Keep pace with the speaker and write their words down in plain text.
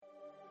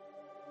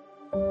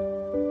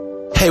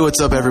Hey,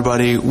 what's up,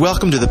 everybody?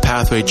 Welcome to the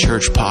Pathway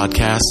Church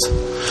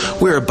podcast.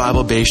 We're a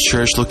Bible-based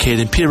church located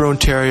in Peterborough,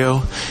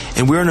 Ontario,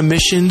 and we're on a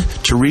mission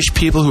to reach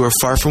people who are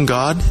far from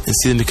God and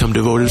see them become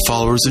devoted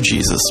followers of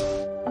Jesus.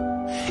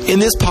 In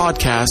this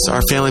podcast,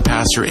 our family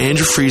pastor,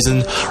 Andrew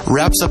Friesen,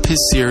 wraps up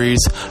his series,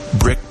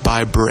 Brick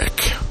by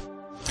Brick.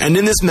 And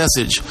in this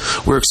message,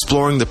 we're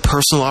exploring the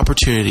personal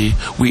opportunity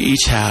we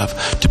each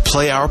have to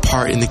play our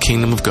part in the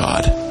kingdom of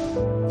God.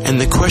 And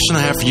the question I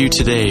have for you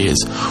today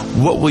is,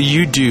 what will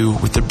you do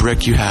with the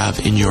brick you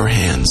have in your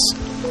hands?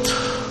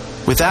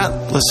 With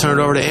that, let's turn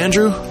it over to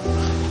Andrew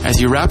as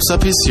he wraps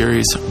up his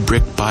series,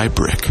 Brick by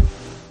Brick.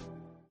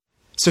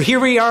 So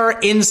here we are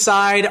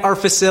inside our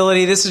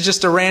facility. This is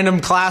just a random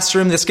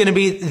classroom. That's going to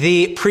be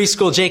the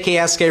preschool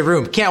JKSK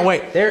room. Can't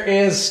wait. There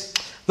is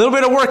a little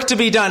bit of work to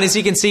be done, as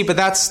you can see, but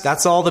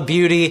that's all the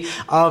beauty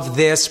of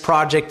this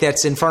project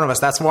that's in front of us.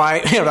 That's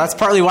why, that's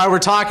partly why we're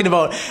talking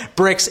about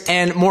bricks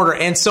and mortar.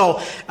 And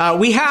so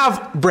we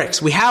have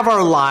bricks. We have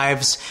our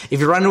lives,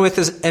 if you're running with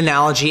this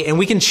analogy, and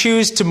we can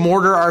choose to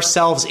mortar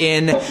ourselves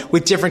in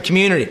with different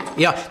community.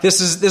 Yeah, this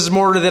is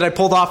mortar that I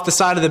pulled off the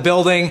side of the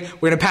building.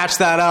 We're going to patch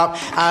that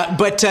up.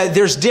 But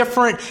there's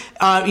different,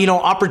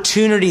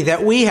 opportunity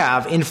that we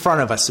have in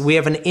front of us. We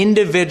have an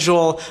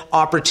individual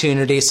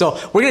opportunity. So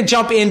we're going to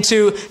jump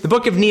into the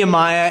book of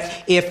Nehemiah.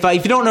 If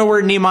you don't know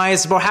where Nehemiah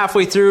is, about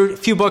halfway through, a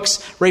few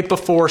books right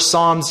before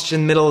Psalms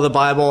in the middle of the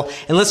Bible.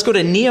 And let's go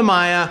to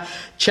Nehemiah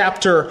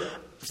chapter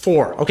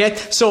 4. Okay,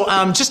 so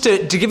just to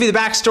give you the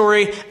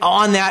backstory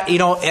on that,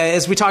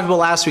 as we talked about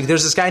last week,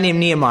 there's this guy named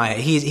Nehemiah.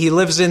 He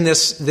lives in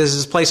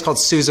this place called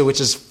Susa,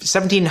 which is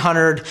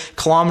 1,700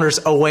 kilometers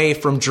away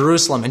from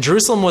Jerusalem. And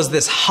Jerusalem was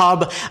this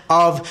hub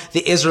of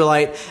the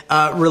Israelite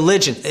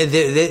religion,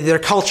 their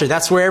culture.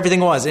 That's where everything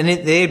was. And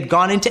they had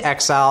gone into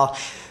exile.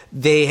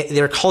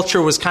 Their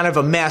culture was kind of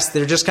a mess.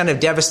 They're just kind of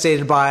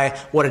devastated by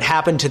what had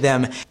happened to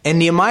them. And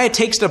Nehemiah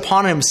takes it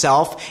upon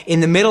himself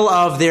in the middle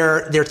of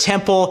their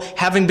temple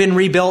having been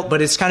rebuilt,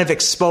 but it's kind of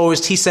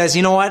exposed. He says,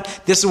 you know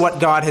what? This is what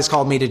God has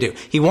called me to do.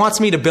 He wants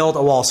me to build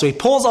a wall. So he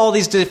pulls all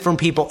these different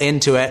people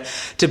into it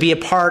to be a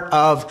part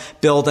of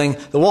building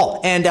the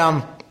wall.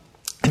 And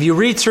if you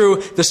read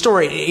through the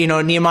story,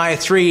 Nehemiah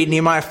 3,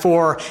 Nehemiah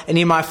 4, and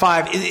Nehemiah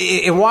 5,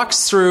 it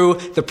walks through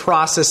the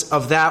process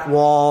of that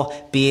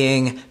wall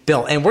being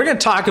built. And we're going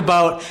to talk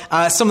about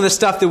some of the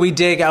stuff that we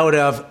dig out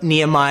of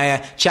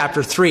Nehemiah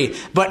chapter 3.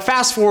 But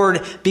fast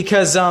forward,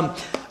 because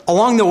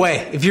along the way,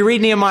 if you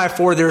read Nehemiah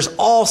 4, there's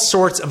all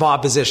sorts of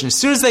opposition. As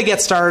soon as they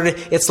get started,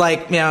 it's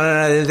like,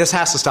 no, this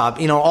has to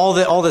stop.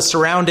 All the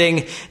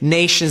surrounding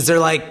nations, they're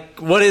like,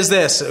 what is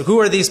this? Who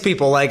are these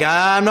people? Like,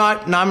 I'm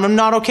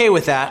not okay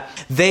with that.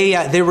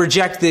 They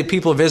reject the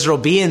people of Israel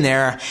being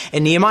there,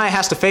 and Nehemiah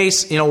has to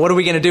face, what are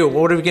we going to do?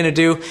 What are we going to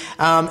do?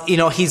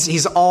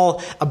 He's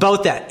all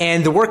about that,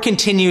 and the work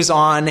continues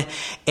on,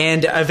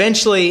 and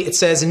eventually it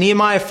says in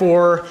Nehemiah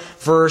 4,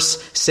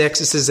 verse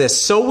 6, it says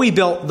this: "So we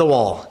built the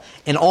wall,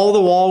 and all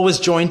the wall was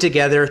joined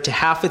together to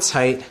half its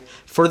height,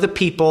 for the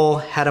people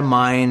had a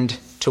mind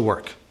to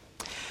work."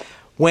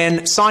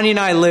 When Sonia and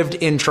I lived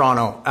in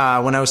Toronto,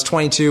 when I was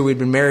 22, we'd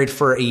been married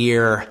for a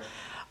year,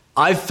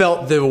 I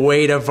felt the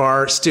weight of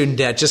our student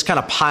debt just kind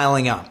of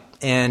piling up.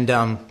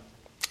 And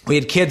we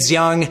had kids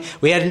young.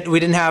 We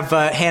didn't have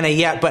Hannah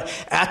yet, but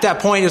at that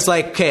point, it was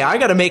like, okay, I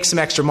got to make some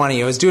extra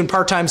money. I was doing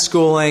part-time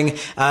schooling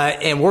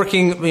and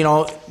working,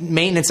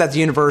 maintenance at the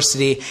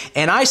university,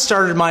 and I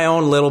started my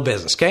own little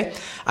business. Okay,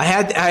 I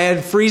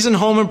had Friesen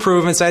Home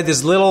Improvements. I had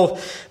these little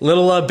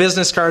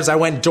business cards. I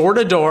went door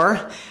to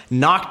door,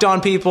 knocked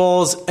on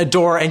people's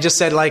door, and just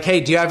said, like, hey,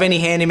 do you have any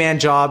handyman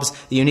jobs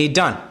that you need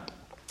done?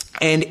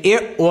 And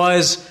it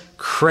was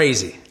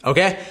crazy.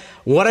 Okay.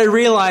 What I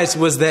realized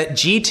was that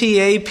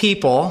GTA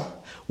people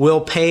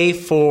will pay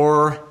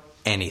for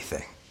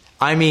anything.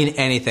 I mean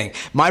anything.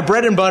 My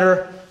bread and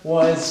butter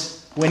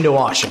was window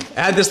washing.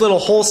 I had this little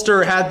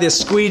holster, had this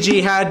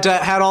squeegee, had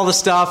all the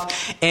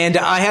stuff, and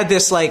I had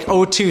this like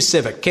 '02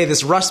 Civic, okay,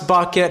 this rust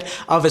bucket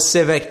of a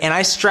Civic, and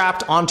I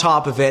strapped on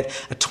top of it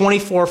a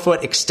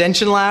 24-foot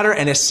extension ladder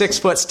and a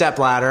 6-foot step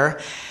ladder.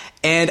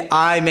 And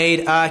I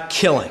made a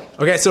killing.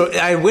 Okay, so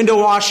I window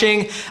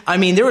washing. I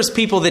mean, there was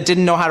people that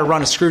didn't know how to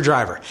run a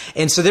screwdriver.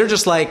 And so they're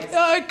just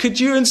like, could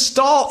you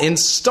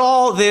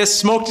install this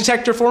smoke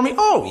detector for me?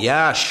 Oh,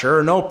 yeah,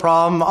 sure, no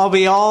problem. I'll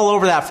be all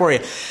over that for you.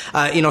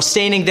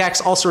 Staining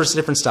decks, all sorts of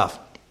different stuff.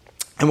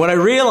 And what I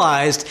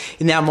realized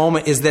in that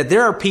moment is that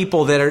there are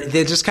people that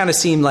just kind of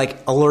seem like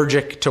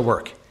allergic to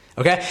work.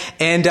 Okay?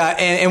 And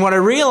what I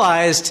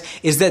realized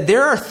is that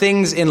there are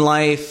things in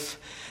life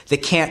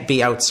that can't be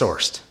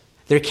outsourced.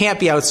 There can't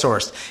be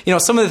outsourced.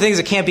 Some of the things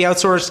that can't be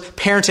outsourced,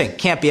 parenting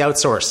can't be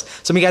outsourced.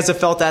 Some of you guys have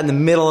felt that in the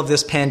middle of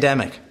this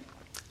pandemic.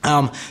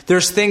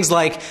 There's things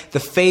like the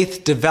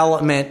faith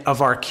development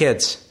of our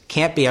kids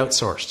can't be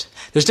outsourced.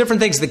 There's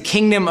different things. The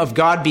kingdom of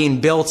God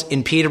being built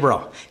in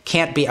Peterborough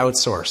can't be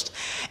outsourced.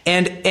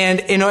 And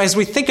as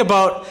we think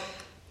about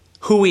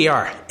who we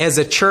are as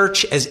a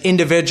church, as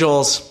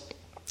individuals,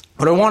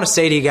 what I want to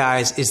say to you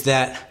guys is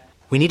that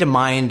we need a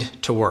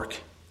mind to work.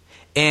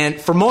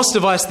 And for most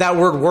of us, that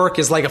word work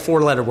is like a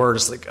 4-letter word.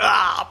 It's like,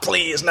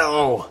 please,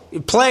 no.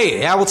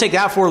 Play, yeah, we'll take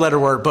that 4-letter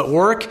word. But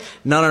work,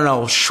 no.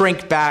 We'll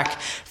shrink back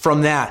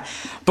from that.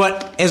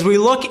 But as we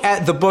look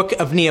at the book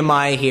of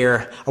Nehemiah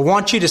here, I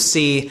want you to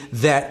see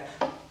that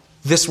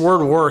this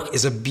word work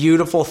is a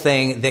beautiful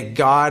thing that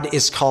God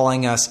is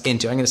calling us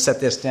into. I'm going to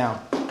set this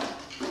down.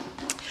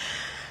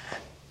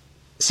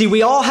 See,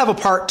 we all have a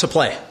part to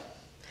play.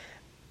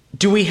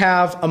 Do we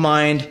have a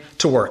mind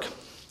to work?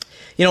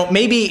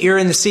 Maybe you're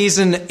in the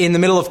season in the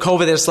middle of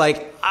COVID that's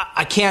like,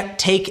 I can't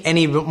take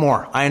any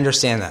more. I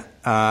understand that.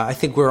 I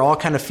think we're all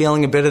kind of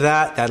feeling a bit of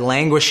that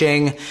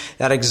languishing,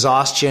 that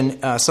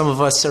exhaustion. Some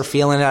of us are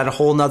feeling it at a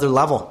whole nother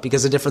level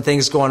because of different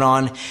things going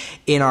on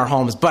in our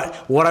homes. But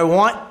what I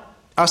want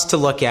us to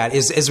look at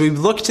is, as we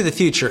look to the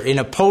future in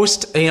a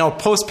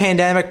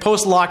post-pandemic,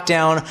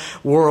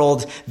 post-lockdown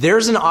world,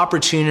 there's an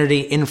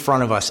opportunity in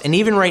front of us. And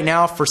even right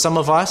now, for some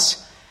of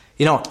us,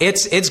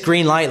 it's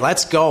green light.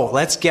 Let's go.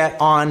 Let's get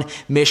on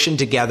mission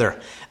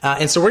together.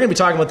 And so we're going to be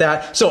talking about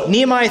that. So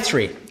Nehemiah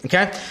 3,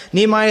 okay?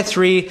 Nehemiah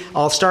 3,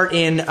 I'll start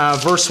in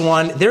verse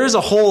 1. There's a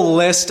whole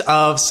list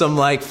of some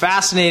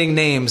fascinating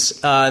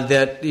names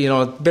that,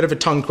 a bit of a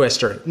tongue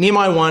twister.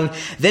 Nehemiah 1,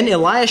 then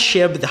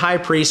Eliashib, the high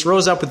priest,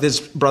 rose up with his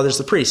brothers,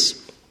 the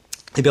priests.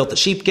 They built the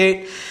sheep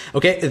gate.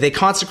 Okay, they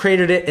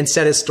consecrated it and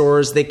set its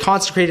stores. They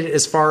consecrated it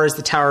as far as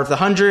the Tower of the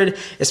 100,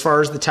 as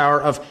far as the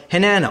Tower of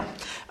Hananel.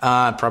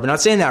 Probably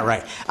not saying that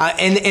right.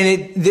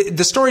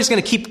 The story is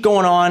going to keep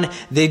going on.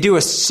 They do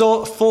a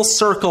full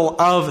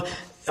circle of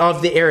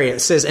the area. It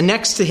says, and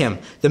next to him,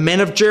 the men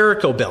of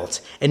Jericho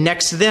built. And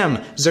next to them,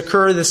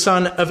 Zakur, the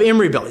son of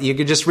Imri, built. You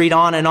could just read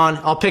on and on.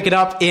 I'll pick it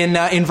up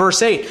in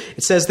verse 8.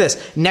 It says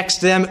this, next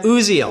to them,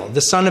 Uzziel,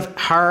 the son of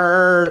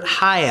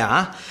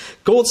Harhiah,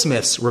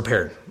 goldsmiths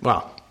repaired.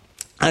 Wow.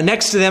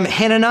 Next to them,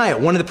 Hananiah,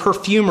 one of the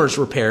perfumers,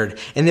 repaired,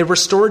 and they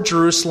restored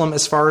Jerusalem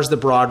as far as the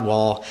broad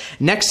wall.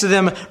 Next to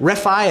them,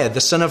 Rephaiah, the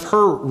son of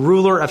Hur,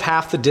 ruler of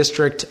half the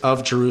district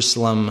of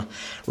Jerusalem,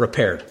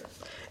 repaired.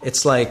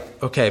 It's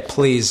like, okay,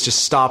 please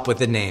just stop with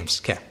the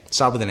names. Okay,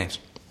 stop with the names.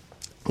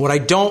 What I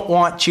don't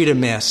want you to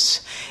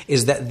miss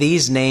is that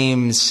these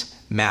names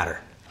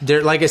matter.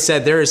 There, like I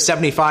said, there is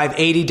 75,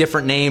 80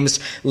 different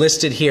names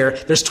listed here.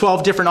 There's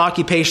 12 different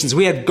occupations.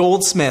 We had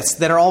goldsmiths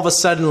that are all of a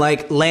sudden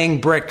laying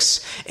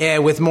bricks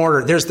with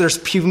mortar. There's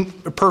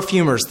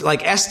perfumers,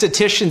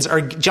 estheticians are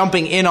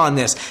jumping in on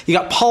this. You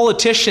got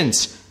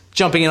politicians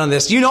jumping in on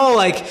this.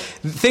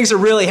 Things are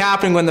really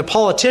happening when the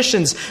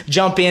politicians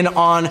jump in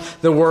on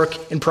the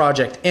work and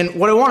project. And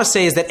what I want to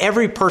say is that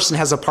every person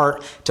has a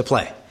part to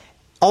play.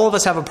 All of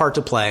us have a part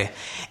to play.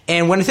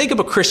 And when I think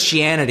about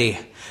Christianity,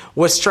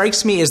 what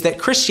strikes me is that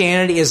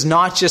Christianity is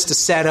not just a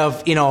set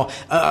of,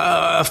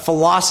 a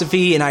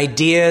philosophy and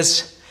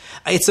ideas.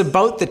 It's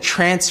about the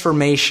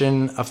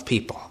transformation of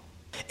people.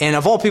 And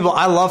of all people,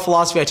 I love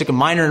philosophy. I took a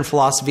minor in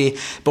philosophy.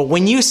 But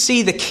when you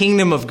see the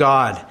kingdom of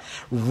God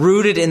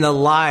rooted in the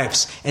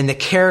lives and the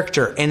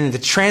character and in the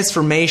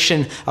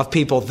transformation of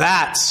people,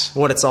 that's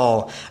what it's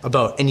all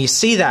about. And you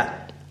see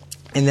that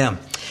in them.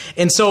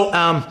 And so,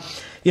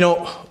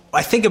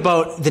 I think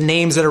about the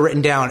names that are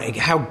written down,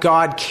 how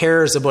God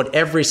cares about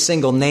every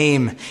single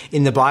name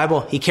in the Bible.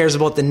 He cares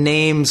about the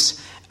names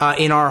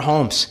in our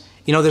homes.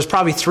 There's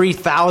probably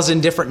 3,000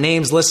 different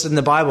names listed in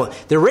the Bible.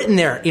 They're written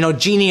there.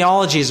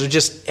 Genealogies are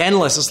just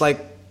endless. It's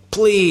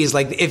please,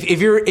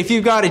 if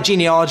you've got a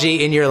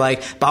genealogy in your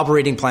Bible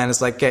reading plan,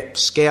 it's okay,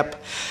 skip.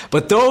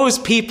 But those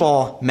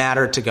people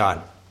matter to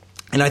God.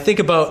 And I think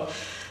about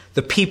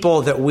the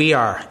people that we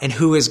are and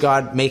who is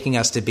God making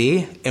us to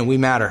be, and we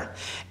matter.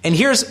 And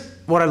here's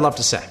what I'd love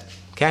to say,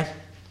 okay?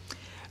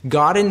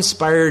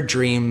 God-inspired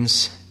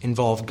dreams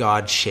involve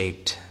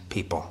God-shaped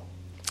people.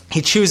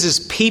 He chooses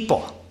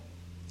people,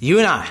 you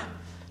and I,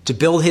 to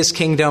build his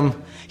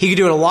kingdom. He could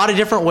do it a lot of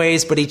different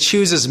ways, but he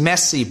chooses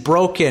messy,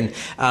 broken,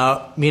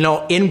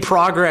 in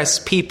progress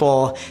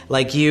people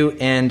like you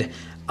and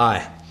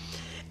I.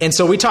 And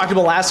so we talked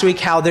about last week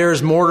how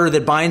there's mortar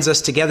that binds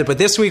us together. But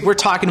this week we're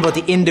talking about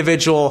the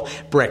individual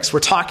bricks.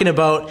 We're talking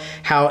about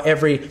how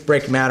every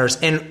brick matters.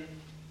 And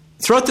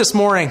throughout this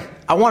morning,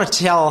 I want to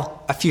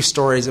tell a few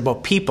stories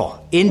about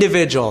people,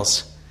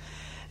 individuals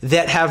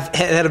that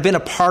have been a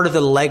part of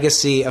the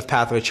legacy of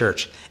Pathway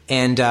Church.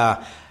 And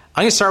I'm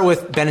going to start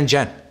with Ben and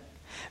Jen.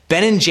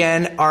 Ben and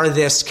Jen are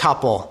this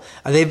couple.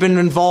 They've been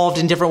involved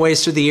in different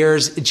ways through the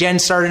years. Jen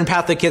started in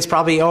Pathway Kids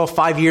probably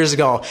 5 years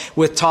ago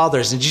with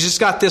toddlers. And she just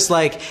got this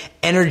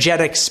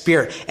energetic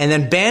spirit. And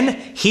then Ben,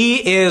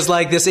 he is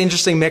this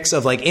interesting mix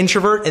of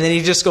introvert. And then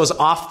he just goes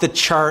off the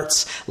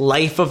charts,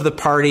 life of the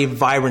party,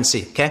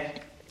 vibrancy. Okay.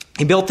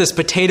 He built this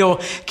potato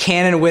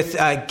cannon with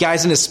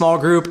guys in his small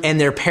group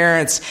and their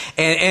parents.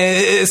 And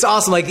it's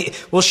awesome.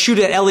 We'll shoot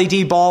an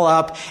LED ball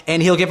up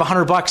and he'll give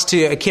 $100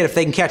 to a kid if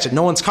they can catch it.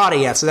 No one's caught it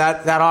yet. So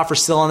that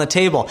offer's still on the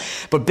table.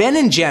 But Ben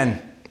and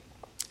Jen,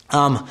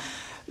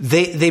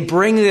 they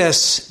bring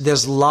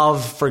this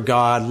love for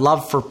God,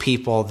 love for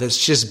people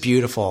that's just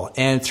beautiful.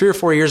 And 3 or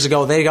 4 years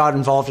ago, they got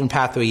involved in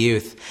Pathway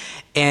Youth.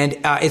 And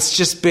it's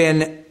just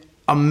been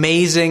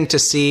amazing to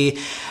see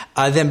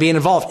them being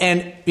involved.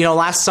 And,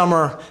 last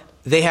summer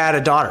they had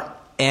a daughter.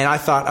 And I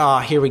thought, oh,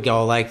 here we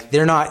go. Like,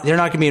 they're not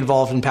going to be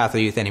involved in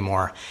Pathway Youth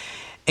anymore.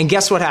 And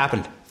guess what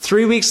happened?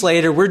 3 weeks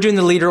later, we're doing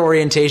the leader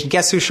orientation.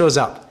 Guess who shows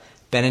up?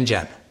 Ben and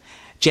Jen.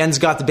 Jen's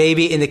got the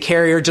baby in the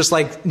carrier, just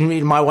like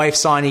my wife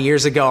saw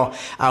years ago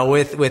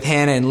with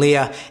Hannah and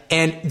Leah.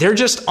 And they're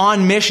just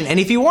on mission. And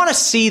if you want to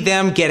see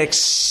them get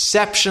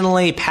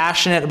exceptionally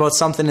passionate about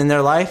something in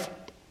their life,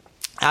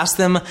 ask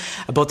them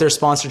about their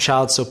sponsor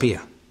child,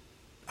 Sophia,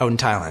 out in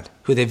Thailand,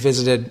 who they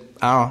visited,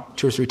 2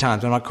 or 3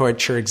 times. I'm not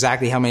quite sure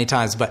exactly how many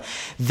times, but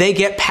they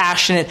get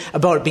passionate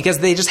about it because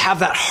they just have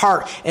that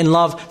heart and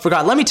love for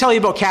God. Let me tell you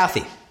about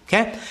Kathy,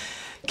 okay?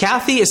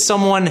 Kathy is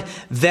someone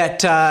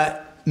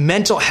that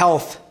mental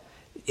health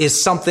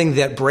is something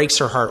that breaks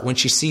her heart when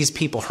she sees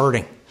people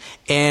hurting.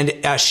 And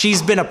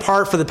she's been a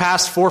part for the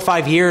past 4 or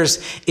 5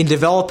 years in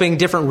developing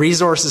different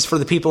resources for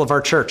the people of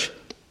our church.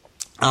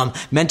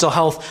 Mental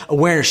health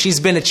awareness. She's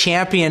been a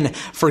champion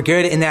for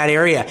good in that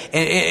area.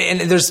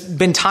 And there's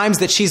been times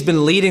that she's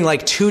been leading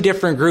like 2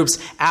 different groups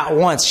at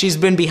once. She's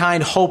been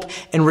behind hope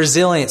and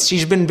resilience.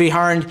 She's been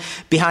behind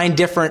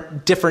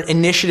different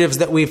initiatives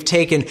that we've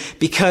taken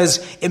because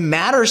it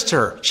matters to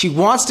her. She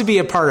wants to be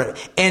a part of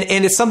it.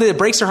 And it's something that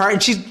breaks her heart.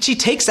 And she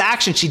takes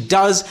action. She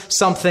does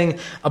something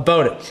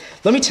about it.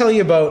 Let me tell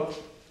you about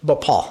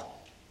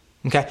Paul.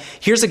 Okay.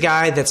 Here's a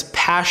guy that's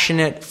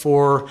passionate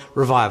for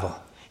revival.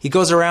 He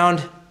goes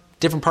around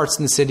different parts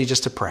in the city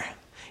just to pray.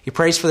 He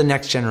prays for the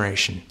next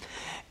generation.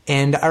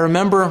 And I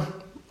remember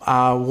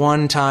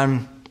one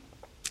time,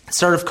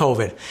 start of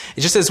COVID,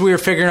 just as we were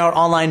figuring out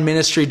online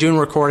ministry, doing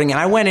recording, and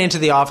I went into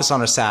the office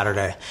on a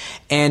Saturday.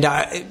 And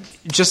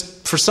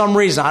just for some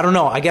reason, I don't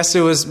know, I guess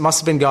must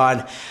have been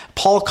God,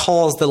 Paul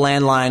calls the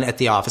landline at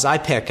the office. I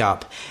pick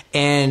up,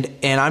 and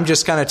I'm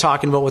just kind of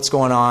talking about what's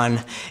going on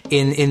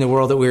in the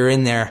world that we were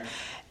in there.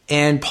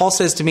 And Paul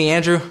says to me,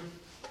 Andrew,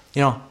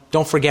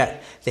 don't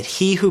forget that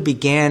he who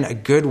began a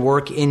good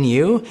work in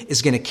you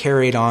is going to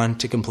carry it on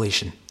to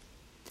completion.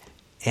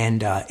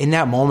 And in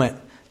that moment,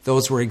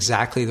 those were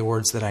exactly the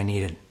words that I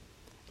needed.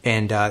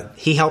 And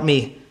he helped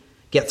me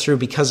get through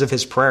because of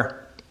his prayer.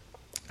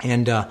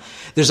 And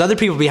there's other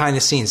people behind the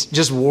scenes,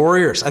 just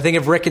warriors. I think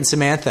of Rick and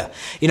Samantha.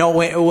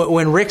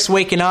 When Rick's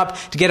waking up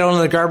to get out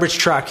on the garbage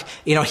truck,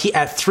 he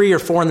at 3 or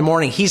 4 in the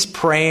morning, he's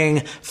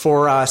praying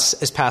for us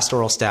as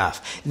pastoral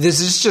staff.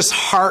 This is just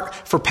heart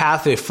for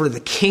Pathway, for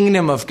the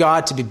kingdom of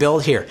God to be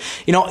built here.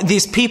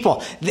 These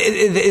people,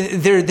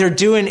 they're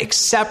doing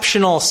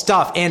exceptional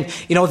stuff. And,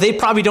 they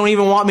probably don't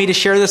even want me to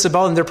share this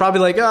about them. They're probably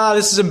like,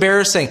 this is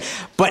embarrassing.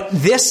 But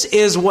this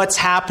is what's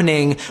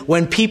happening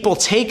when people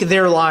take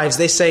their lives.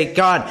 They say,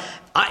 God,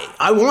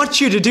 I want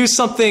you to do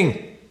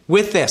something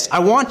with this. I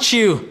want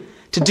you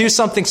to do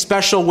something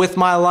special with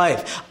my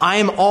life. I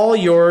am all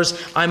yours.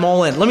 I'm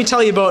all in. Let me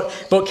tell you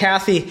about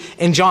Kathy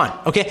and John.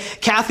 Okay,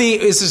 Kathy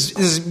is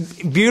this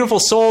beautiful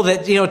soul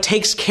that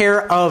takes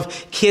care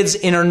of kids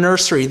in her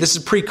nursery. This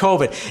is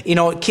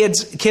pre-COVID.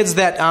 Kids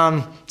that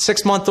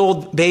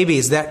 6-month-old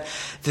babies that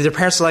their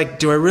parents are like,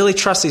 do I really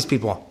trust these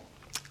people?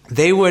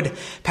 They would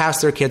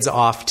pass their kids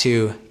off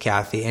to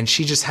Kathy, and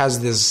she just has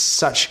this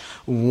such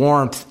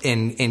warmth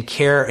and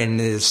care and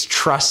this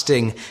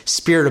trusting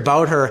spirit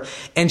about her,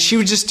 and she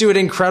would just do an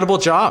incredible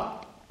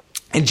job.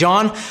 And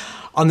John,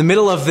 on the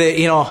middle of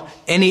the,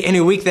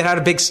 any week that had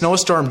a big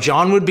snowstorm,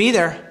 John would be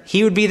there.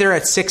 He would be there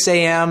at 6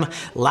 a.m.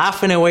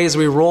 laughing away as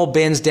we roll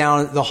bins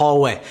down the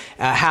hallway,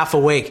 half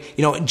awake.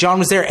 John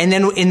was there. And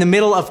then in the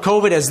middle of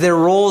COVID, as their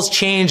roles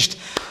changed,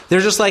 they're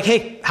just like,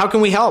 hey, how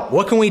can we help?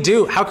 What can we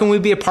do? How can we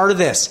be a part of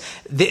this?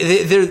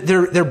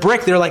 They're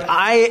brick. They're like,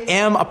 I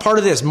am a part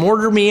of this.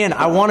 Mortar me in.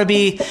 I want to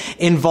be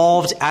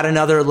involved at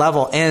another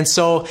level. And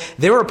so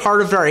they were a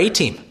part of our A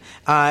team.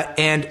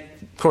 And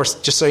of course,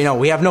 just so you know,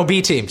 we have no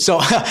B team. So,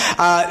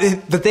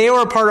 but they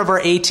were a part of our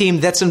A team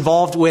that's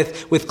involved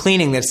with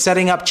cleaning, that's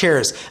setting up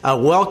chairs,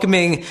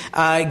 welcoming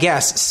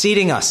guests,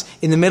 seating us.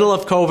 In the middle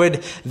of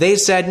COVID, they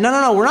said,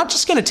 no, we're not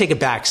just going to take a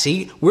back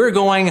seat. We're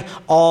going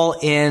all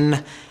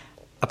in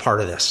a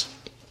part of this.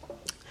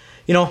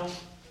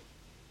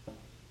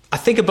 I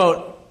think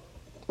about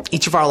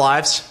each of our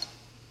lives,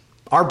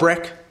 our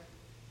brick,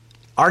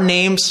 our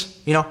names,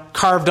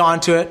 carved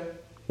onto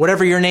it.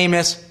 Whatever your name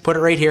is, put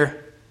it right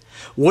here.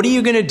 What are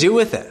you going to do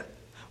with it?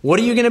 What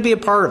are you going to be a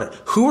part of it?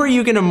 Who are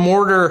you going to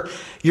mortar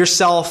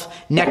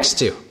yourself next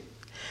to?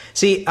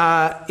 See,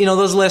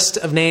 those lists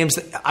of names,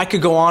 I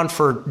could go on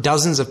for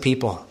dozens of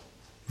people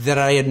that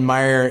I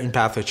admire in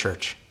Pathway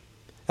Church.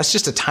 That's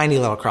just a tiny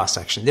little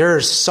cross-section. There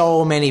are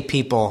so many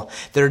people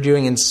that are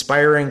doing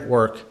inspiring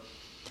work.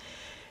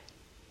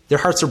 Their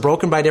hearts are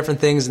broken by different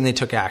things and they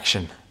took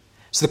action.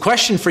 So the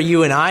question for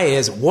you and I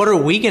is, what are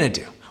we going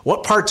to do?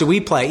 What part do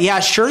we play? Yeah,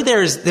 sure,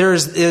 there's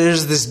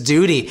this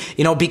duty,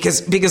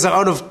 because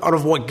out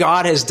of what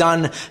God has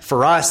done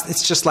for us,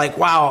 it's just like,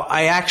 wow,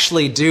 I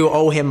actually do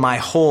owe him my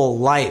whole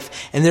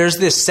life. And there's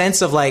this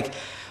sense of like,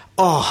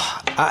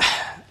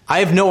 I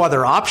have no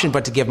other option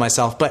but to give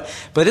myself. But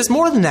it's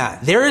more than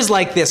that. There is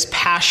like this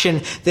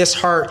passion, this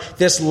heart,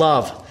 this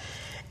love.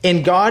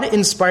 And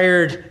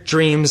God-inspired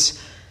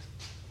dreams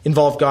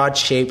involve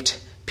God-shaped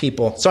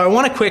people. So I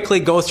want to quickly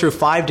go through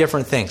 5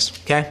 different things,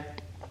 okay,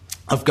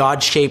 of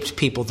God-shaped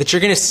people that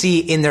you're going to see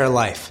in their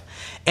life.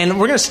 And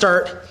we're going to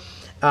start,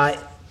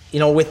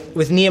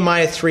 with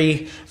Nehemiah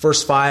 3,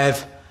 verse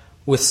 5,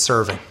 with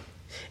serving.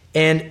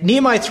 And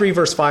Nehemiah 3,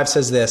 verse 5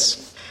 says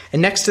this,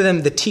 "And next to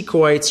them the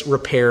Tekoites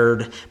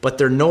repaired, but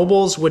their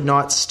nobles would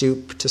not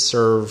stoop to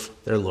serve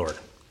their Lord."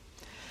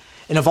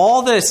 And of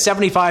all the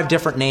 75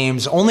 different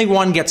names, only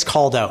one gets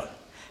called out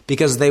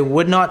because they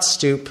would not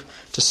stoop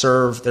to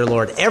serve their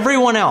Lord.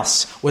 Everyone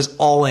else was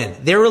all in.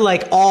 They were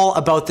like all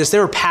about this. They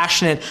were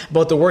passionate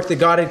about the work that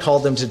God had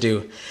called them to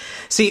do.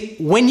 See,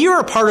 when you're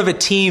a part of a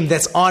team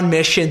that's on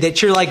mission,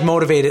 that you're like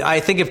motivated,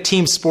 I think of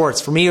team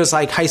sports. For me, it was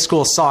like high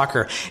school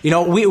soccer.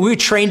 We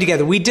trained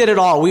together. We did it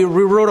all. We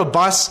rode a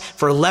bus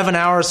for 11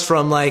 hours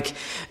from like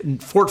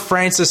Fort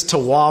Francis to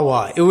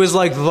Wawa. It was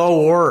like the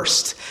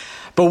worst.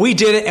 But we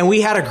did it, and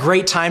we had a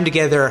great time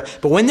together.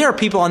 But when there are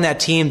people on that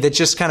team that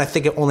just kind of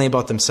think only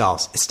about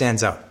themselves, it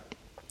stands out.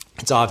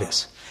 It's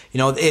obvious.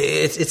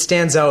 It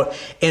stands out.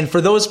 And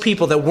for those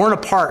people that weren't a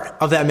part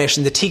of that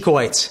mission, the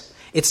Tekoites,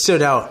 it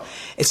stood out.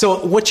 And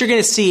so what you're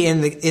going to see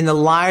in the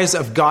lives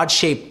of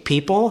God-shaped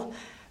people,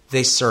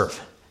 they serve.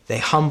 They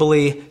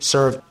humbly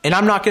serve. And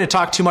I'm not going to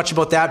talk too much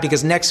about that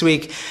because next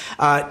week,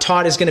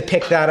 Todd is going to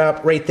pick that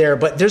up right there.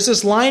 But there's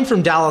this line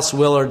from Dallas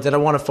Willard that I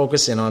want to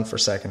focus in on for a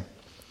second.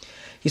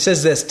 He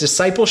says this: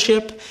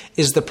 "Discipleship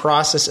is the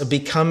process of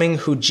becoming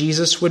who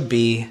Jesus would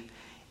be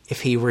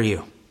if he were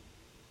you."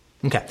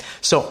 Okay,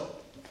 so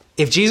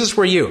if Jesus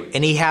were you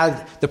and he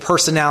had the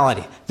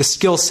personality, the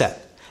skill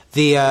set,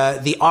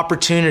 the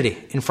opportunity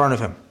in front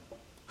of him,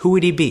 who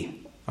would he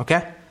be?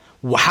 Okay?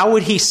 How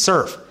would he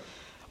serve?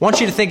 I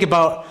want you to think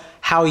about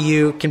how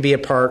you can be a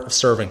part of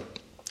serving.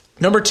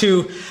 Number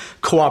 2,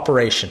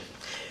 cooperation.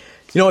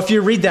 If you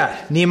read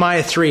that,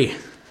 Nehemiah 3,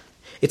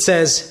 it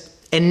says,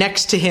 "And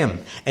next to him,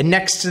 and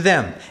next to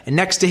them, and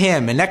next to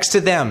him, and next to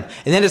them."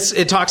 And then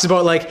it talks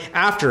about like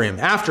after him,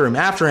 after him,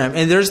 after him.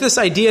 And there's this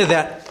idea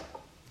that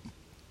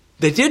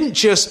they didn't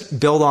just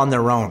build on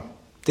their own.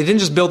 They didn't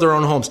just build their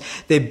own homes.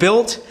 They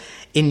built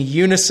in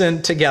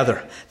unison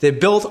together. They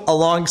built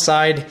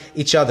alongside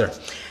each other.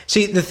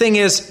 See, the thing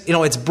is,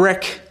 it's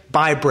brick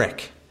by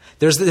brick.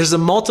 There's a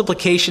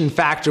multiplication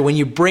factor when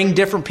you bring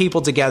different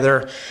people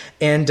together.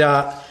 And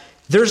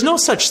there's no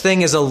such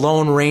thing as a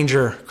Lone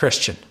Ranger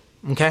Christian.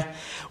 Okay?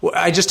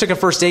 I just took a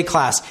first aid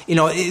class.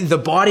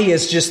 The body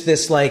is just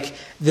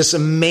this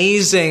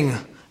amazing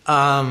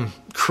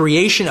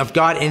creation of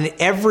God, and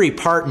every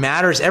part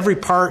matters, every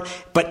part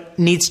but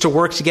needs to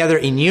work together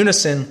in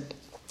unison.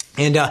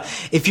 And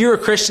if you're a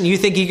Christian, you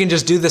think you can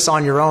just do this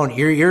on your own,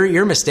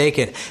 you're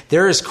mistaken.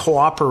 There is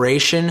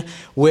cooperation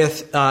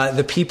with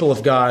the people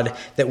of God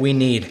that we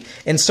need.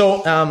 And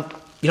so,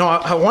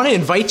 I want to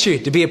invite you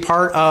to be a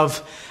part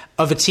of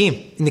a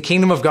team in the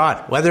kingdom of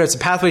God, whether it's a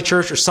Pathway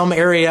Church or some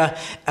area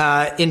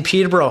in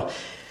Peterborough.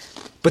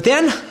 But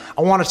then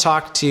I want to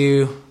talk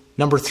to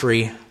number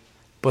 3,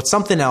 but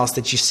something else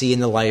that you see in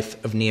the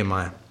life of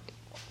Nehemiah.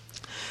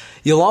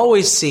 You'll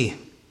always see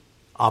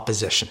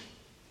opposition.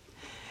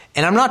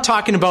 And I'm not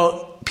talking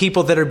about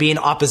people that are being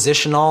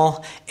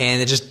oppositional and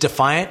they're just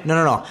defiant.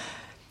 No.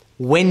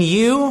 When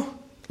you,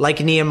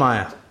 like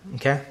Nehemiah,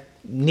 okay?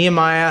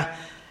 Nehemiah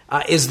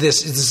is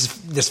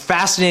this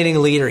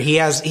fascinating leader. He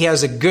has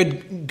a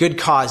good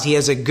cause. He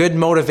has a good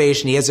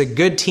motivation. He has a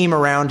good team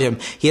around him.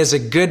 He has a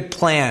good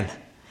plan.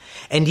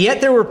 And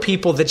yet there were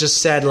people that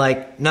just said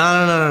like,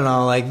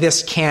 no, like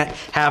this can't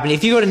happen.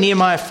 If you go to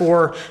Nehemiah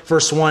 4,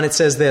 verse 1, it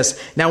says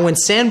this: "Now when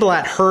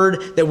Sanballat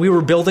heard that we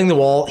were building the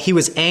wall, he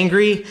was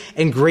angry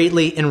and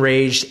greatly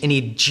enraged, and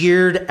he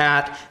jeered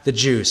at the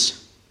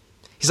Jews."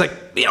 He's like,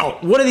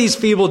 what are these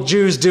feeble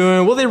Jews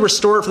doing? Will they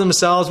restore it for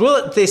themselves?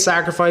 Will they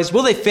sacrifice?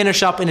 Will they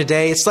finish up in a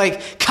day? It's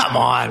like, come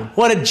on,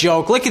 what a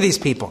joke. Look at these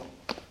people.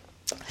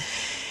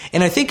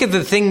 And I think of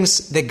the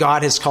things that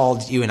God has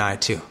called you and I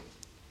to.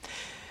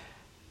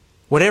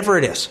 Whatever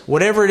it is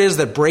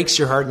that breaks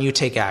your heart and you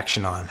take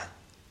action on,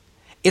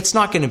 it's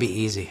not going to be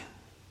easy.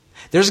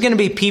 There's going to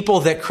be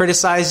people that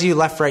criticize you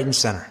left, right, and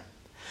center.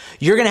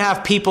 You're going to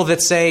have people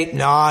that say,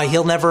 "Nah,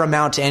 he'll never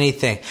amount to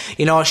anything.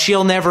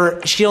 She'll never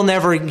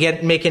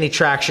make any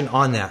traction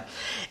on that."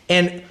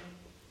 And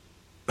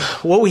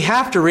what we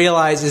have to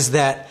realize is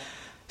that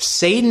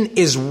Satan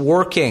is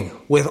working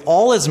with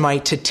all his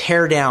might to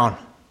tear down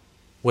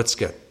what's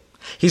good.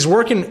 He's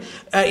working,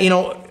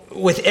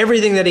 with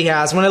everything that he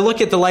has. When I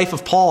look at the life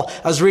of Paul,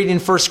 I was reading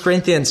 1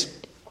 Corinthians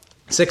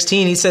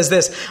 16. He says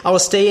this: "I will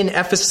stay in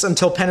Ephesus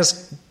until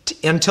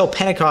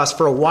Pentecost,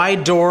 for a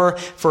wide door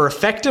for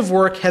effective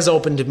work has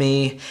opened to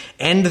me,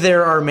 and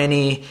there are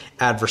many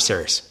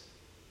adversaries."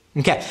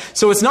 Okay,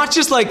 so it's not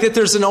just like that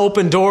there's an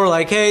open door,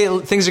 like, hey,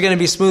 things are going to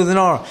be smooth.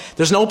 No,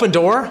 there's an open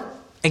door,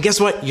 and guess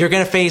what? You're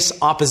going to face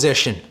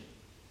opposition.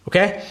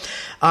 Okay?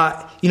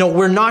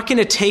 We're not going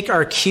to take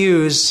our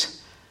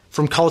cues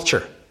from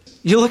culture.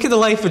 You look at the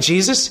life of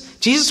Jesus.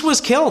 Jesus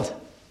was killed.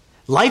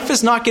 Life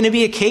is not going to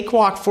be a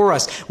cakewalk for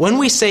us. When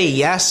we say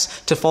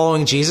yes to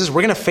following Jesus,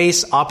 we're going to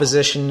face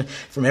opposition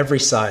from every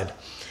side.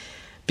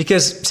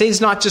 Because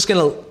Satan's not just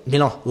going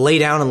to, lay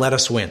down and let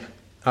us win.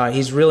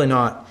 He's really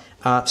not.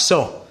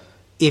 So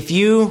if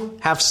you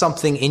have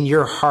something in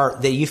your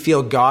heart that you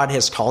feel God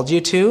has called you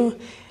to,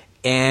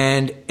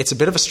 and it's a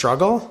bit of a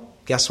struggle,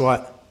 guess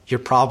what? You're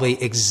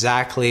probably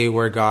exactly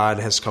where God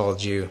has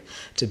called you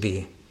to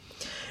be.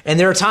 And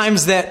there are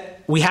times that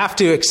we have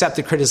to accept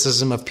the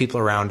criticism of people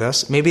around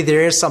us. Maybe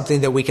there is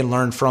something that we can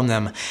learn from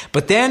them.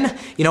 But then,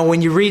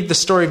 when you read the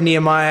story of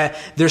Nehemiah,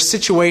 there's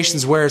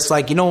situations where it's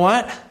like, you know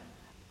what?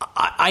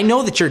 I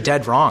know that you're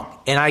dead wrong,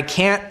 and I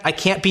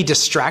can't be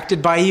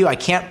distracted by you. I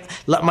can't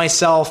let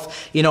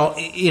myself,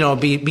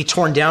 be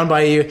torn down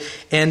by you.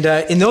 And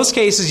in those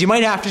cases, you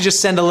might have to just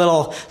send a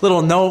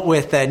little note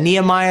with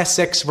Nehemiah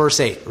 6 verse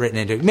 8 written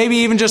into it. Maybe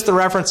even just the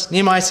reference,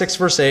 Nehemiah 6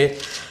 verse 8.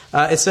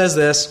 It says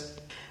this.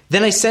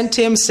 Then I sent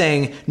to him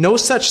saying, no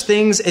such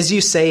things as you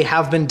say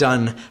have been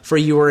done, for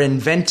you are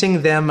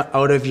inventing them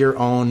out of your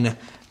own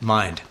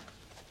mind.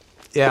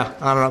 Yeah,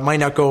 I don't know, it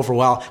might not go over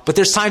well, but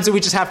there's times that we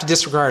just have to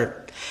disregard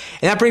it.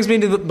 And that brings me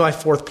to my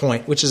fourth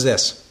point, which is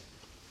this.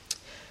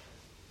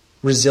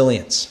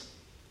 Resilience.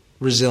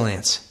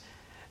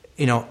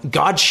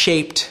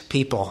 God-shaped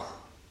people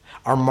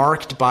are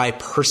marked by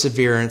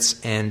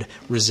perseverance and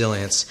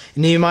resilience.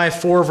 In Nehemiah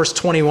 4 verse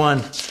 21,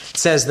 it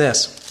says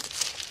this.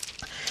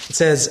 It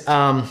says,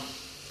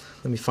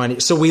 let me find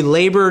it. So we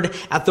labored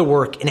at the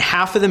work, and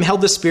half of them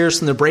held the spears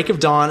from the break of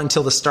dawn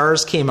until the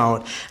stars came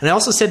out. And I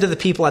also said to the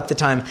people at the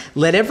time,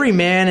 let every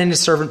man and his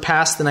servant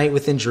pass the night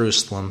within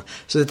Jerusalem,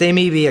 so that they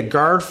may be a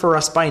guard for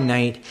us by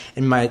night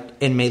and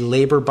may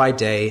labor by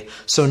day.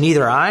 So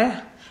neither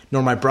I,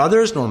 nor my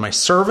brothers, nor my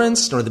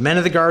servants, nor the men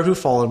of the guard who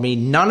followed me,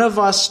 none of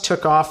us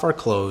took off our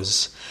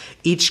clothes.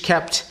 Each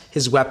kept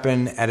his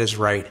weapon at his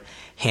right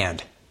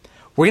hand.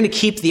 We're going to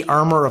keep the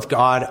armor of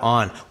God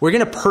on. We're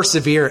going to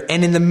persevere.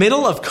 And in the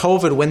middle of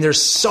COVID, when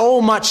there's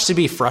so much to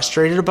be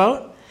frustrated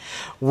about,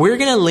 we're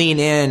going to lean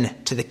in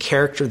to the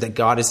character that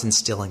God is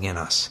instilling in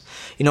us.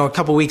 A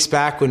couple weeks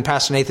back when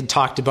Pastor Nathan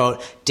talked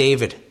about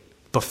David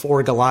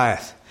before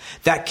Goliath,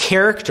 that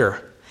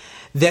character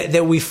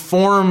that we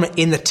form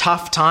in the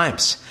tough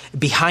times,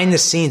 behind the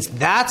scenes,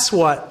 that's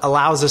what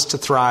allows us to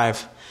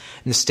thrive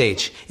in the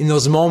stage, in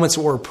those moments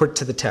where we're put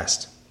to the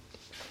test.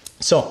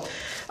 So,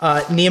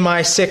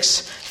 Nehemiah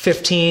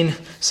 6:15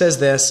 says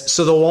this,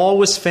 so the wall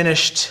was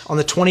finished on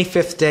the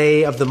 25th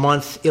day of the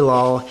month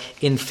Elul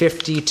in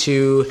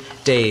 52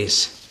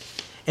 days.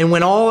 And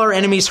when all our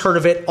enemies heard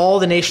of it, all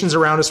the nations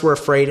around us were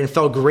afraid and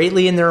fell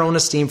greatly in their own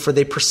esteem, for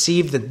they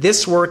perceived that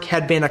this work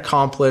had been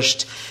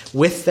accomplished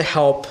with the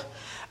help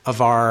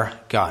of our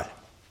God.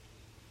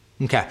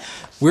 Okay,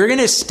 we're going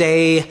to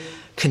stay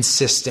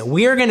consistent.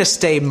 We are going to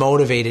stay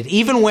motivated.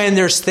 Even when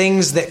there's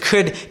things that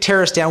could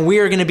tear us down, we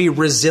are going to be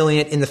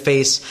resilient in the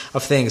face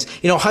of things.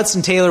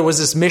 Hudson Taylor was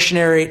this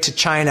missionary to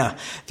China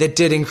that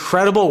did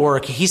incredible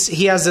work.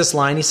 He has this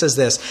line. He says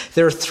this,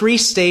 there are 3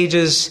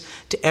 stages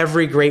to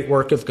every great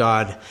work of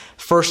God.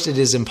 First, it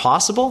is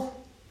impossible.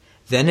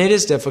 Then it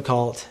is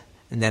difficult.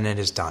 And then it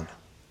is done.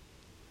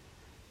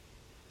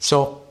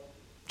 So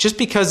just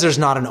because there's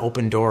not an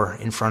open door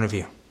in front of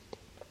you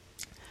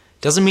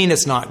doesn't mean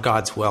it's not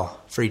God's will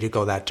for you to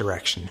go that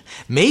direction.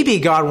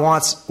 Maybe God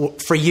wants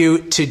for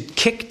you to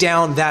kick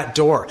down that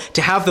door,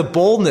 to have the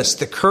boldness,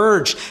 the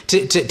courage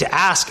to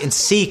ask and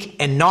seek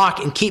and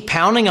knock and keep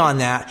pounding on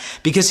that,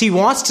 because he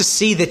wants to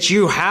see that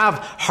you have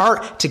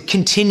heart to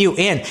continue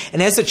in.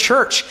 And as a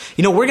church,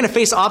 we're going to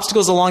face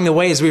obstacles along the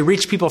way as we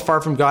reach people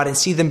far from God and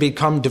see them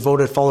become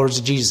devoted followers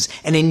of Jesus.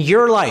 And in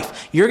your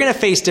life, you're going to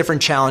face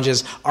different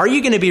challenges. Are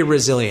you going to be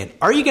resilient?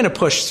 Are you going to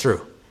push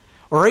through?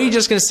 Or are you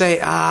just going to say,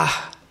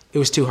 it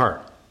was too hard,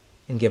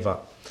 and give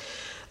up?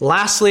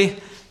 Lastly,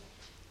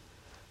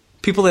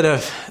 people that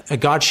have a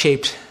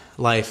God-shaped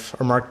life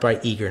are marked by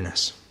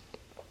eagerness.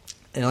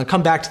 And I'll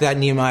come back to that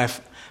Nehemiah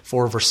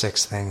 4 verse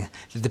 6 thing,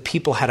 that the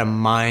people had a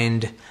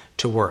mind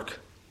to work.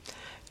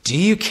 Do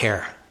you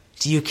care?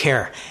 Do you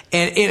care?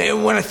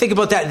 And when I think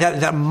about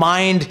that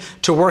mind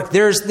to work,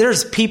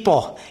 there's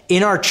people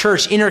in our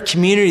church, in our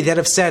community that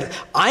have said,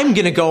 I'm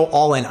going to go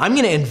all in. I'm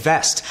going to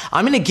invest.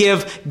 I'm going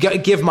to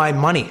give my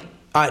money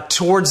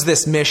towards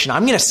this mission.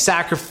 I'm going to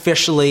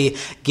sacrificially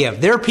give.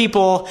 There are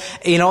people,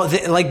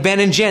 like Ben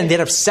and Jen, that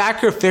have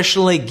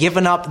sacrificially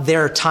given up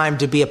their time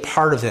to be a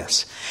part of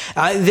this.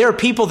 There are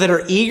people that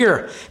are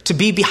eager to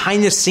be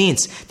behind the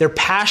scenes. They're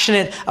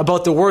passionate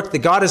about the work that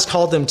God has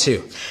called them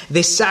to.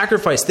 They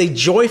sacrifice. They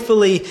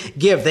joyfully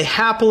give. They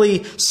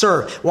happily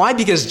serve. Why?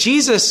 Because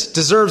Jesus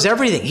deserves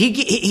everything.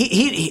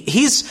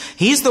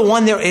 He's the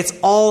one that it's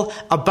all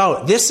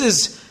about. This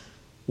is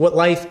what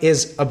life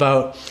is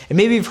about. And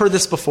maybe you've heard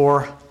this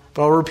before,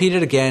 but I'll repeat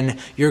it again.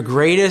 Your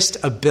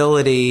greatest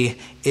ability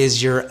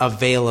is your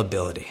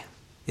availability.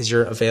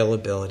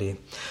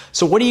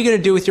 So what are you going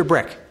to do with your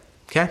brick?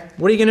 Okay?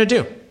 What are you going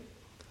to do?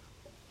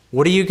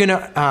 What are you going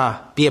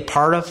to be a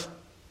part of?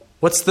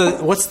 What's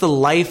the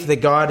life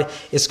that God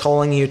is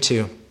calling you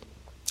to?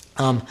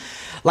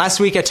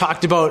 Last week I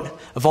talked about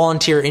a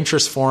volunteer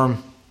interest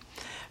form,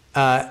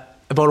 about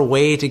a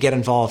way to get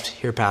involved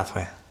here at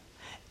Pathway.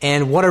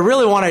 And what I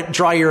really want to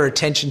draw your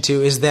attention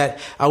to is that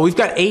we've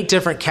got 8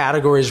 different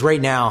categories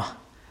right now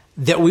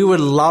that we would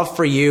love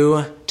for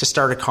you to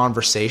start a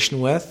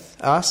conversation with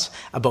us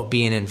about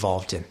being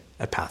involved in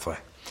at Pathway.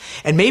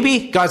 And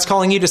maybe God's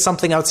calling you to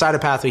something outside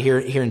of Pathway here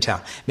in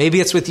town. Maybe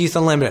it's with Youth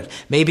Unlimited.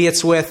 Maybe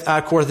it's with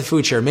Core of the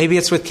Food Share. Maybe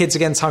it's with Kids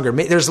Against Hunger.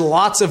 There's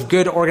lots of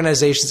good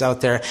organizations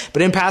out there.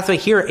 But in Pathway,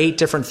 here are 8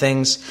 different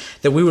things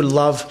that we would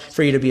love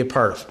for you to be a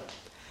part of.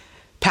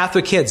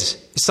 Pathway Kids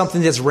is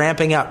something that's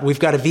ramping up. We've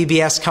got a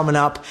VBS coming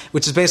up,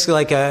 which is basically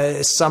like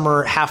a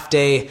summer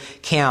half-day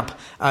camp,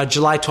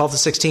 July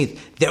 12th to 16th,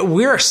 that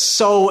we're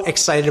so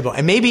excited about.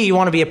 And maybe you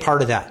want to be a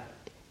part of that.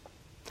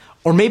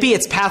 Or maybe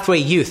it's Pathway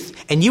Youth,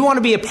 and you want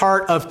to be a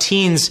part of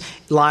teens'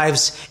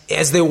 lives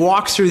as they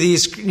walk through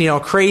these,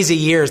 crazy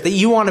years, that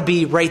you want to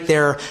be right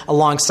there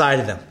alongside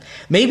of them.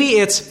 Maybe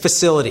it's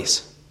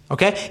facilities.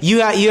 Okay, you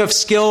have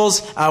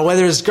skills,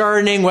 whether it's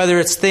gardening, whether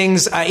it's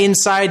things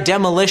inside,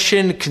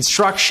 demolition,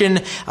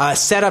 construction,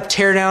 setup,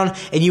 tear down,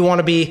 and you want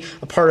to be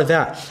a part of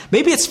that.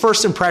 Maybe it's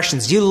first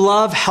impressions. You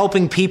love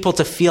helping people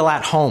to feel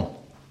at home.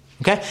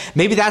 Okay,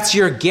 maybe that's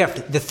your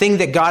gift, the thing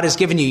that God has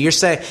given you. You're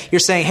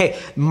saying, hey,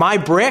 my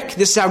brick,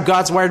 this is how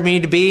God's wired me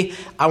to be.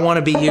 I want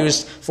to be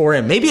used for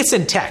Him. Maybe it's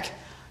in tech.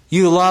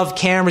 You love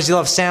cameras, you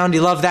love sound,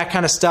 you love that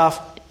kind of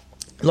stuff.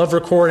 You love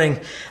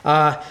recording.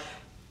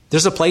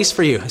 There's a place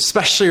for you,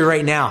 especially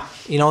right now.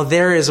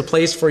 There is a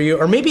place for you.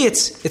 Or maybe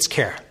it's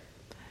care.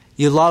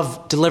 You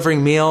love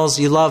delivering meals.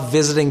 You love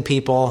visiting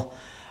people.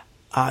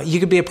 You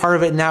could be a part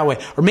of it in that way.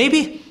 Or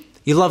maybe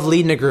you love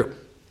leading a group.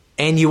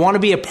 And you want to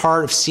be a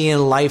part of seeing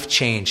life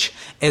change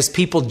as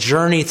people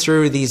journey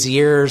through these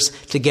years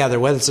together,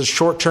 whether it's a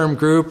short-term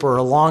group or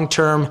a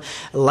long-term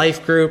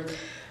life group.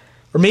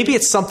 Or maybe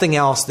it's something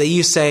else that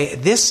you say,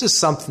 this is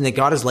something that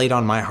God has laid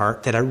on my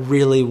heart that I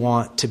really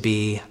want to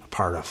be a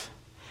part of.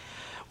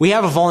 We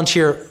have a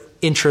volunteer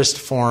interest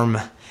form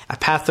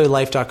at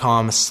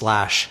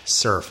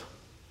pathwaylife.com/serve.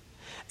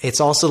 It's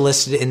also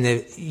listed in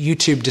the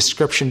YouTube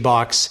description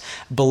box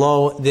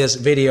below this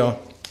video.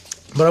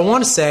 But I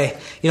want to say,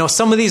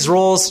 some of these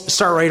roles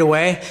start right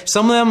away.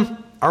 Some of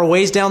them are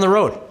ways down the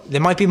road. There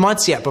might be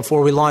months yet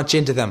before we launch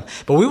into them.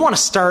 But we want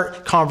to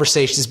start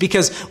conversations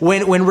because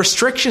when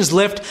restrictions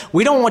lift,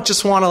 we don't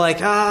just want to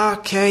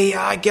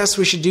I guess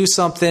we should do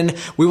something.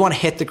 We want to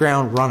hit the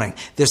ground running.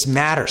 This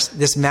matters.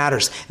 This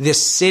matters.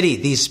 This city,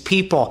 these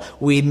people,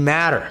 we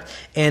matter.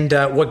 And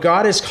what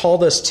God has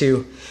called us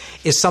to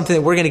is something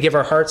that we're going to give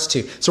our hearts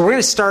to. So we're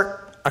going to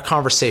start a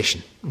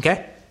conversation.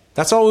 Okay?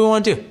 That's all we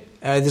want to do.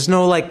 There's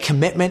no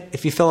commitment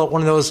if you fill out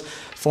one of those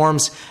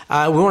forms. We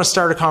want to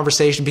start a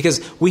conversation because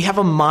we have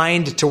a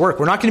mind to work.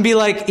 We're not going to be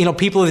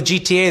people of the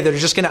GTA that are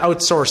just going to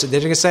outsource it.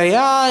 They're going to say,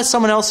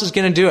 someone else is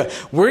going to do it.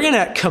 We're going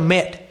to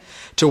commit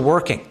to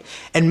working.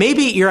 And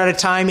maybe you're at a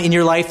time in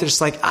your life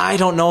that's I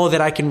don't know that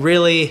I can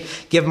really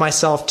give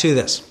myself to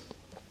this.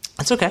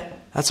 That's okay.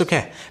 That's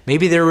okay.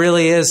 Maybe there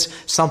really is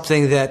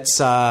something that's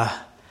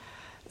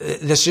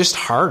just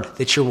hard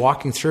that you're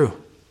walking through.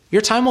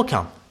 Your time will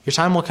come. Your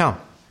time will come.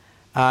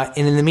 And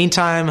in the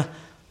meantime,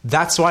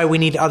 that's why we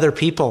need other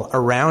people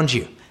around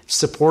you,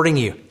 supporting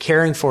you,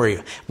 caring for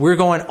you. We're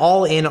going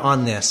all in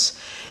on this.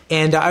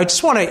 And I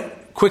just want to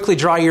quickly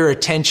draw your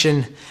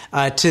attention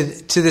to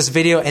this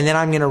video, and then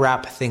I'm going to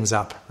wrap things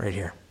up right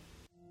here.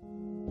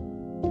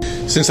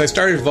 Since I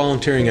started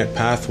volunteering at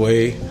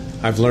Pathway,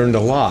 I've learned a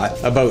lot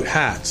about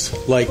hats.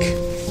 Like,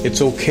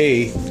 it's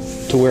okay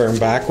to wear them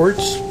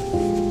backwards.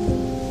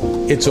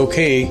 It's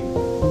okay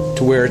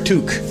to wear a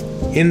toque.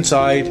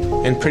 Inside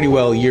and pretty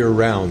well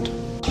year-round.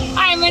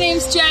 Hi, my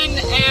name's Jen,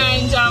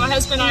 and my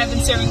husband and I have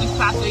been serving with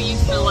Pathway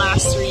Youth for the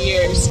last 3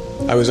 years.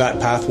 I was at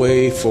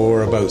Pathway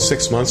for about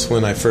 6 months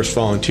when I first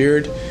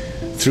volunteered.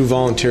 Through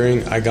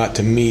volunteering, I got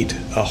to meet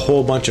a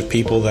whole bunch of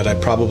people that I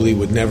probably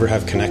would never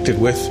have connected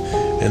with,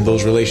 and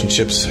those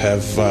relationships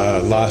have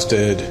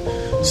lasted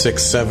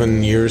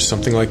 6-7 years,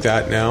 something like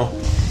that now.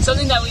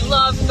 Something that we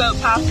love about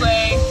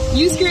Pathway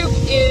Youth Group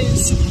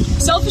is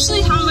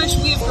selfishly how much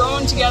we have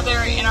grown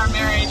together in our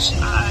marriage,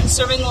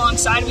 serving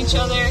alongside of each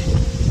other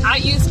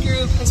at Youth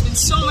Group has been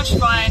so much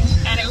fun,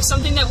 and it was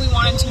something that we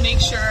wanted to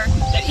make sure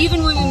that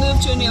even when we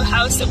moved to a new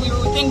house that we were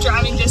within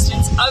driving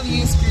distance of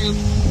Youth Group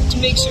to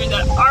make sure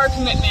that our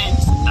commitment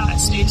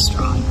stayed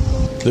strong.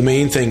 The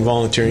main thing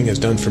volunteering has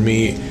done for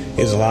me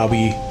is allow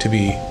me to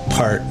be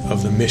part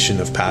of the mission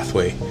of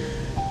Pathway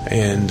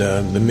and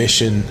the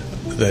mission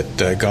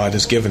that God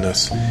has given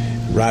us,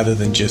 rather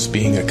than just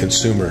being a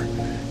consumer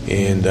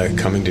and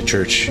coming to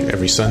church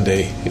every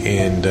Sunday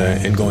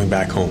and going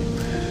back home.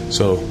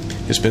 So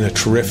it's been a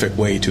terrific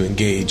way to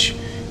engage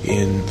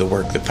in the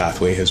work that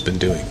Pathway has been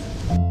doing.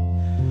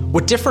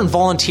 What different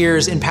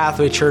volunteers in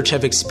Pathway Church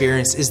have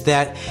experienced is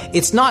that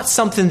it's not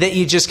something that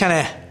you just kind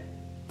of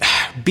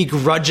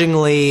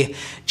begrudgingly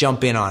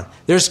jump in on.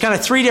 There's kind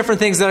of 3 different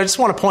things that I just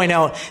want to point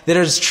out that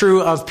is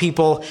true of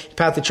people in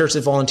Pathway Church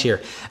that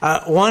volunteer.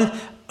 One,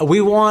 we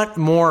want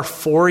more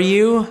for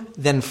you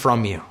than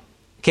from you.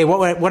 Okay,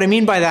 what I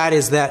mean by that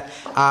is that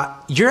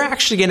you're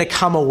actually going to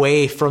come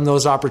away from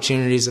those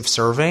opportunities of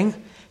serving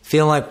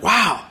feeling like,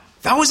 wow,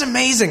 that was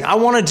amazing. I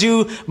want to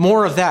do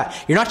more of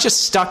that. You're not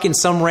just stuck in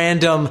some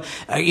random,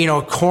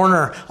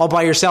 corner all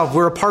by yourself.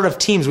 We're a part of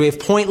teams. We have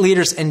point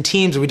leaders and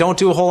teams. We don't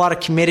do a whole lot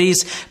of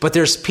committees, but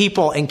there's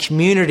people and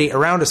community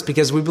around us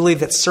because we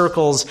believe that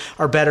circles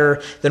are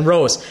better than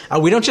rows.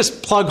 We don't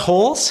just plug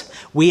holes.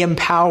 We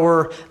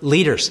empower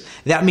leaders.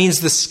 That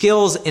means the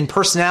skills and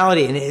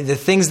personality and the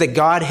things that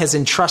God has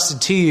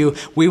entrusted to you,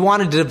 we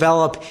want to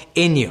develop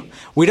in you.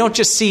 We don't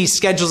just see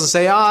schedules and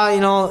say,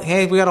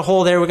 hey, we got a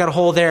hole there, we got a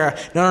hole there.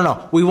 No.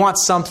 We want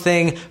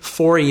something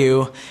for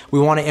you. We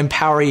want to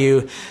empower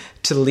you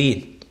to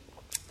lead.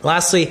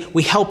 Lastly,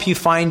 we help you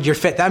find your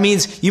fit. That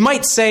means you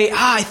might say,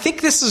 I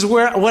think this is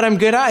what I'm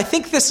good at. I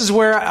think this is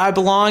where I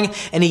belong.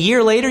 And a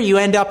year later, you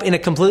end up in a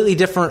completely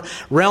different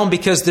realm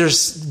because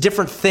there's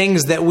different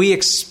things that we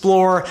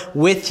explore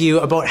with you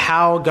about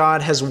how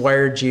God has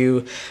wired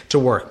you to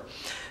work.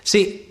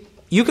 See,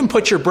 you can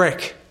put your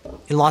brick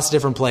in lots of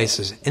different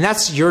places, and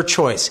that's your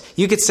choice.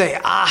 You could say,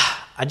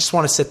 I just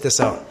want to sit this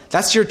out.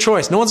 That's your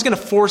choice. No one's going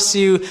to force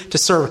you to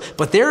serve.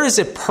 But there is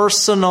a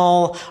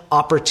personal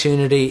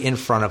opportunity in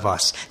front of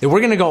us that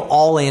we're going to go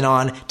all in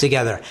on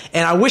together.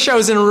 And I wish I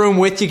was in a room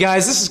with you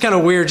guys. This is kind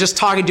of weird just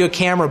talking to a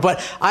camera.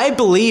 But I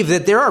believe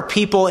that there are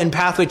people in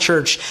Pathway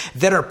Church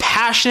that are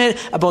passionate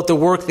about the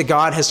work that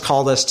God has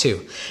called us to.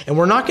 And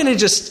we're not going to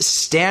just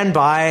stand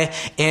by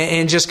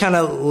and just kind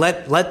of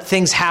let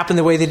things happen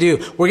the way they do.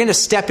 We're going to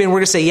step in. We're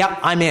going to say, yep,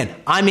 I'm in.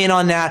 I'm in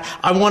on that.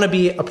 I want to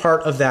be a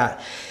part of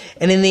that.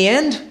 And in the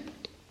end,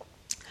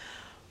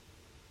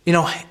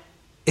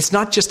 it's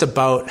not just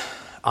about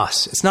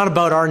us. It's not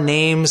about our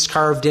names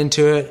carved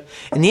into it.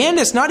 In the end,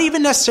 it's not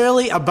even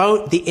necessarily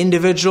about the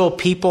individual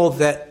people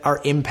that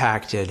are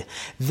impacted.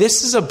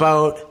 This is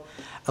about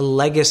a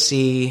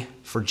legacy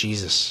for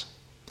Jesus,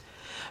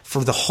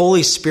 for the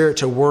Holy Spirit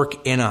to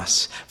work in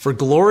us, for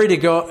glory to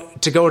go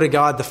to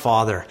God the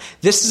Father.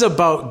 This is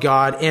about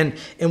God. And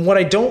what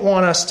I don't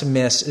want us to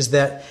miss is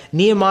that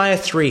Nehemiah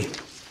 3,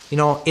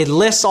 it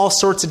lists all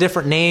sorts of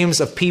different names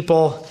of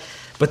people.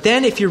 But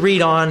then if you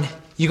read on,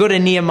 you go to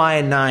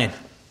Nehemiah 9,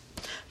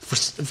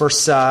 verse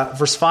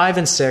 5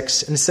 and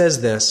 6, and it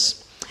says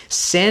this: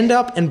 Stand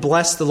up and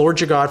bless the Lord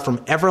your God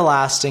from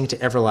everlasting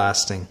to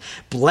everlasting.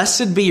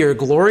 Blessed be your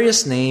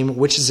glorious name,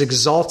 which is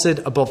exalted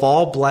above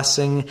all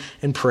blessing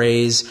and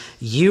praise.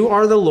 You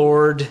are the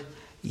Lord,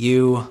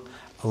 you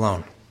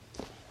alone.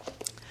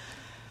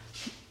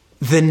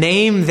 The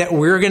name that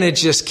we're going to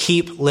just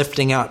keep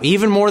lifting up,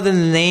 even more than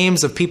the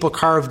names of people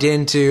carved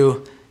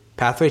into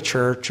Pathway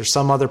Church or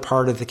some other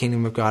part of the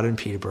kingdom of God in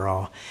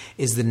Peterborough,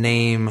 is the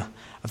name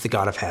of the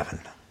God of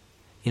heaven.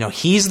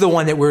 He's the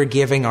one that we're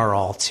giving our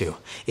all to.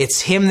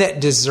 It's him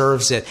that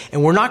deserves it.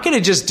 And we're not going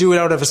to just do it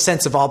out of a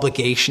sense of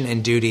obligation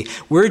and duty.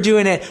 We're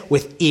doing it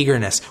with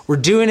eagerness. We're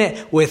doing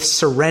it with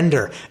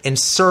surrender and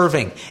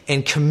serving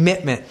and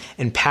commitment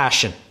and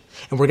passion.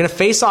 And we're going to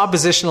face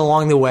opposition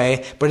along the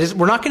way, but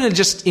we're not going to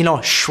just,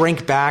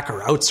 shrink back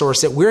or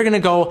outsource it. We're going to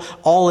go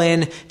all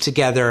in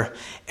together,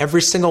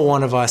 every single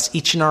one of us,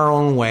 each in our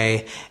own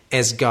way,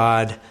 as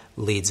God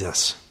leads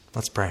us.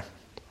 Let's pray.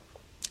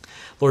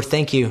 Lord,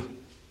 thank you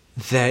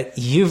that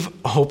you've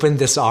opened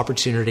this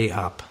opportunity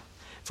up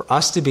for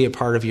us to be a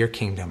part of your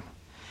kingdom.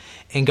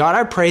 And God,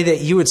 I pray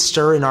that you would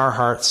stir in our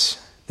hearts,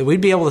 that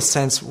we'd be able to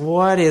sense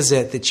what is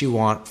it that you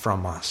want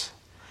from us.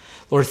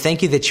 Lord,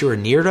 thank you that you are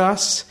near to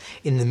us.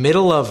 In the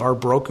middle of our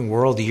broken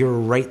world, you're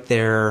right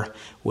there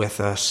with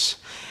us.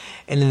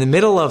 And in the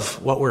middle of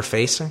what we're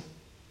facing,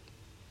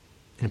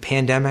 in a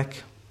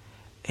pandemic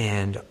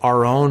and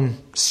our own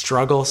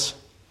struggles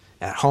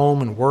at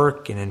home and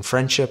work and in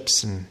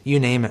friendships and you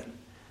name it,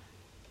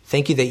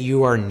 thank you that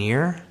you are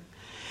near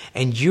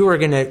and you are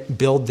going to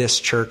build this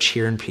church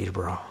here in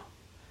Peterborough.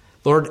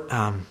 Lord,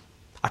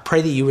 I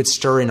pray that you would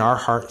stir in our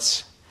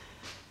hearts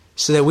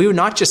so that we would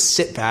not just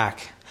sit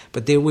back,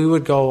 but that we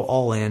would go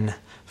all in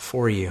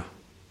for you.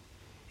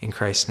 In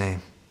Christ's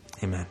name,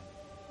 amen.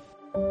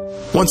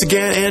 Once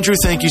again, Andrew,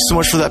 thank you so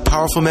much for that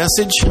powerful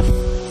message.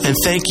 And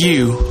thank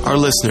you, our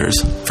listeners,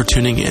 for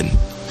tuning in.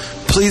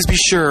 Please be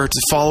sure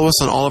to follow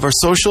us on all of our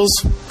socials,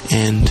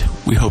 and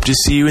we hope to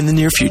see you in the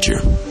near future.